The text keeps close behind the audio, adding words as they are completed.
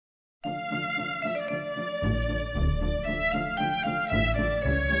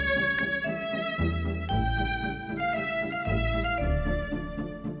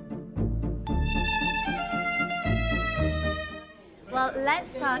Well,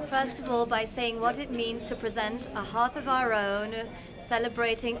 let's start first of all by saying what it means to present a hearth of our own,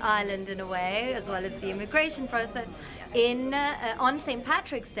 celebrating Ireland in a way, as well as the immigration process, in on St.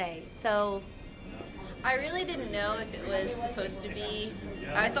 Patrick's Day. So, I really didn't know if it was supposed to be.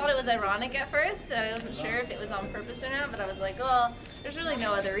 I thought it was ironic at first, and I wasn't sure if it was on purpose or not. But I was like, well, there's really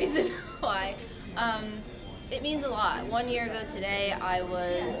no other reason why. It means a lot. 1 year ago today, I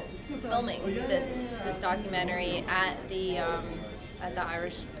was filming this documentary at the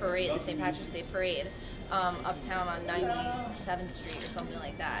Irish parade, the St. Patrick's Day parade, uptown on 97th Street or something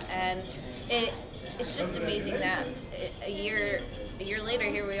like that. And it's just amazing that a year later,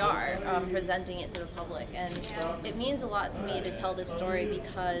 here we are presenting it to the public. And it means a lot to me to tell this story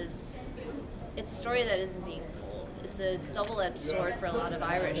because it's a story that isn't being told. It's a double-edged sword for a lot of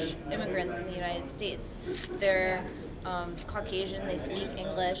Irish immigrants in the United States. They're Caucasian, they speak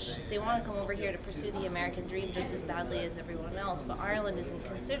English, they want to come over here to pursue the American dream just as badly as everyone else, but Ireland isn't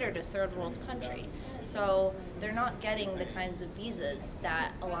considered a third world country. So they're not getting the kinds of visas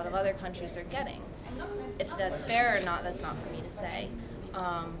that a lot of other countries are getting. If that's fair or not, that's not for me to say.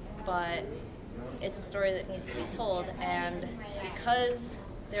 But it's a story that needs to be told, and because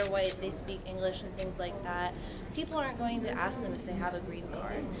they're white, they speak English and things like that, people aren't going to ask them if they have a green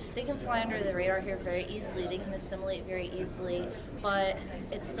card. They can fly under the radar here very easily, they can assimilate very easily, but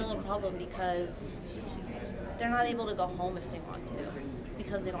it's still a problem because they're not able to go home if they want to,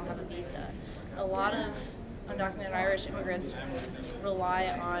 because they don't have a visa. A lot of undocumented Irish immigrants rely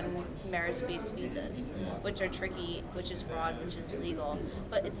on merit-based visas, which are tricky, which is fraud, which is illegal,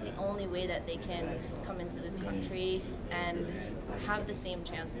 but it's the only way that they can come into this country and have the same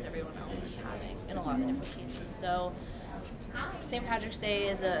chance that everyone else is having in a lot of different cases. So St. Patrick's Day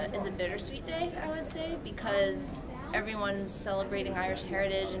is a bittersweet day, I would say, because everyone's celebrating Irish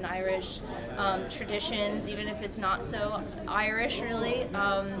heritage and Irish traditions, even if it's not so Irish really,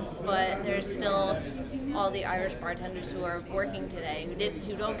 but there's still all the Irish bartenders who are working today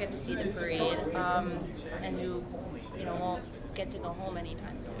who don't get to see the parade, and who won't get to go home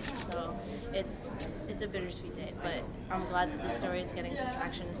anytime soon. So it's a bittersweet day, but I'm glad that this story is getting some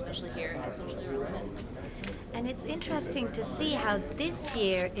traction, especially here. It's socially relevant. And it's interesting to see how this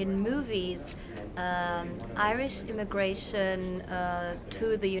year in movies, Irish immigration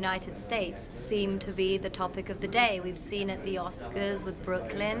to the United States seem to be the topic of the day. We've seen at the Oscars with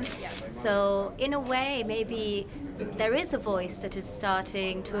Brooklyn. Yes. So in a way, maybe there is a voice that is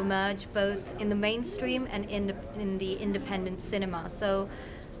starting to emerge both in the mainstream and in the independent cinema. So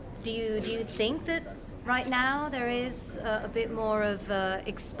do you think that right now there is a bit more of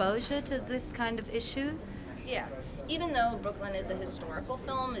exposure to this kind of issue? Yeah, even though Brooklyn is a historical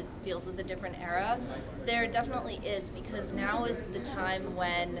film, it deals with a different era, there definitely is, because now is the time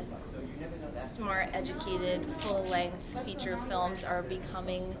when smart, educated, full-length feature films are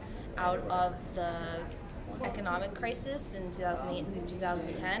becoming out of the economic crisis in 2008 through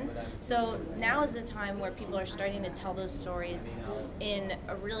 2010. So now is the time where people are starting to tell those stories in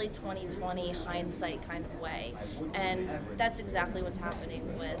a really 2020 hindsight kind of way. And that's exactly what's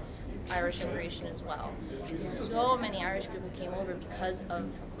happening with Irish immigration as well. So many Irish people came over because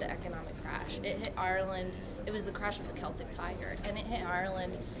of the economic crash. It hit Ireland, it was the crash of the Celtic Tiger, and it hit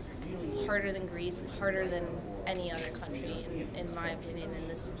Ireland harder than Greece, harder than any other country, in my opinion, and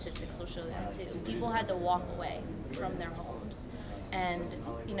the statistics will show that too. People had to walk away from their homes, and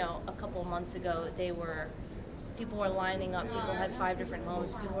a couple of months ago people were lining up. People had 5 different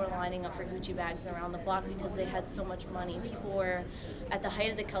homes. People were lining up for Gucci bags around the block because they had so much money. People were, at the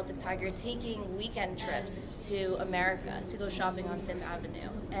height of the Celtic Tiger, taking weekend trips to America to go shopping on Fifth Avenue.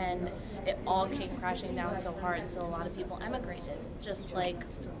 And it all came crashing down so hard, so a lot of people emigrated, just like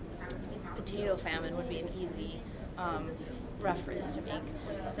potato famine would be an easy reference to make.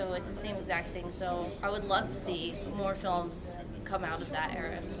 So it's the same exact thing. So I would love to see more films come out of that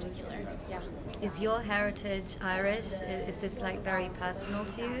era in particular. Yeah. Is your heritage Irish? Is this like very personal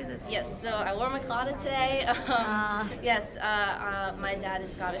to you? Yes, so I wore my clotted today. Yes, my dad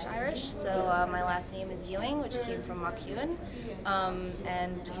is Scottish-Irish, so my last name is Ewing, which came from Ewing.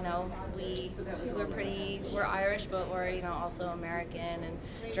 And we're Irish, but we're also American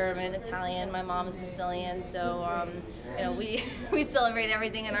and German, Italian. My mom is Sicilian, so we celebrate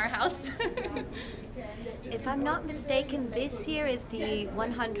everything in our house. If I'm not mistaken, this year is the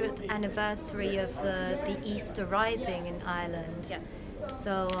 100th anniversary of the Easter Rising in Ireland. Yes.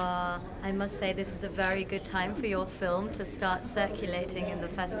 So I must say this is a very good time for your film to start circulating in the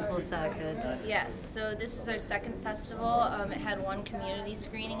festival circuit. Yes, so this is our second festival. It had one community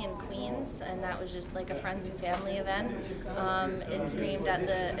screening in Queens, and that was just like a friends and family event. It screened at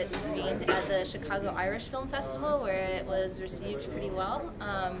the Chicago Irish Film Festival, where it was received pretty well.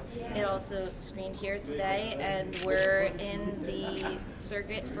 It also screened here today, and we're in the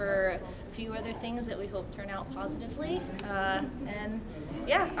circuit for a few other things that we hope turn out positively. And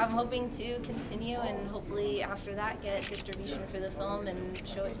yeah, I'm hoping to continue and hopefully after that get distribution for the film and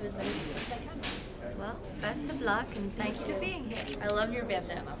show it to as many people as I can. Well, best of luck and thank you for being here. I love your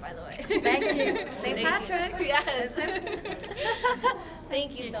bandana, by the way. Thank you. St. Patrick's. Yes.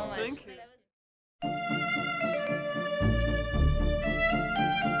 Thank you so much.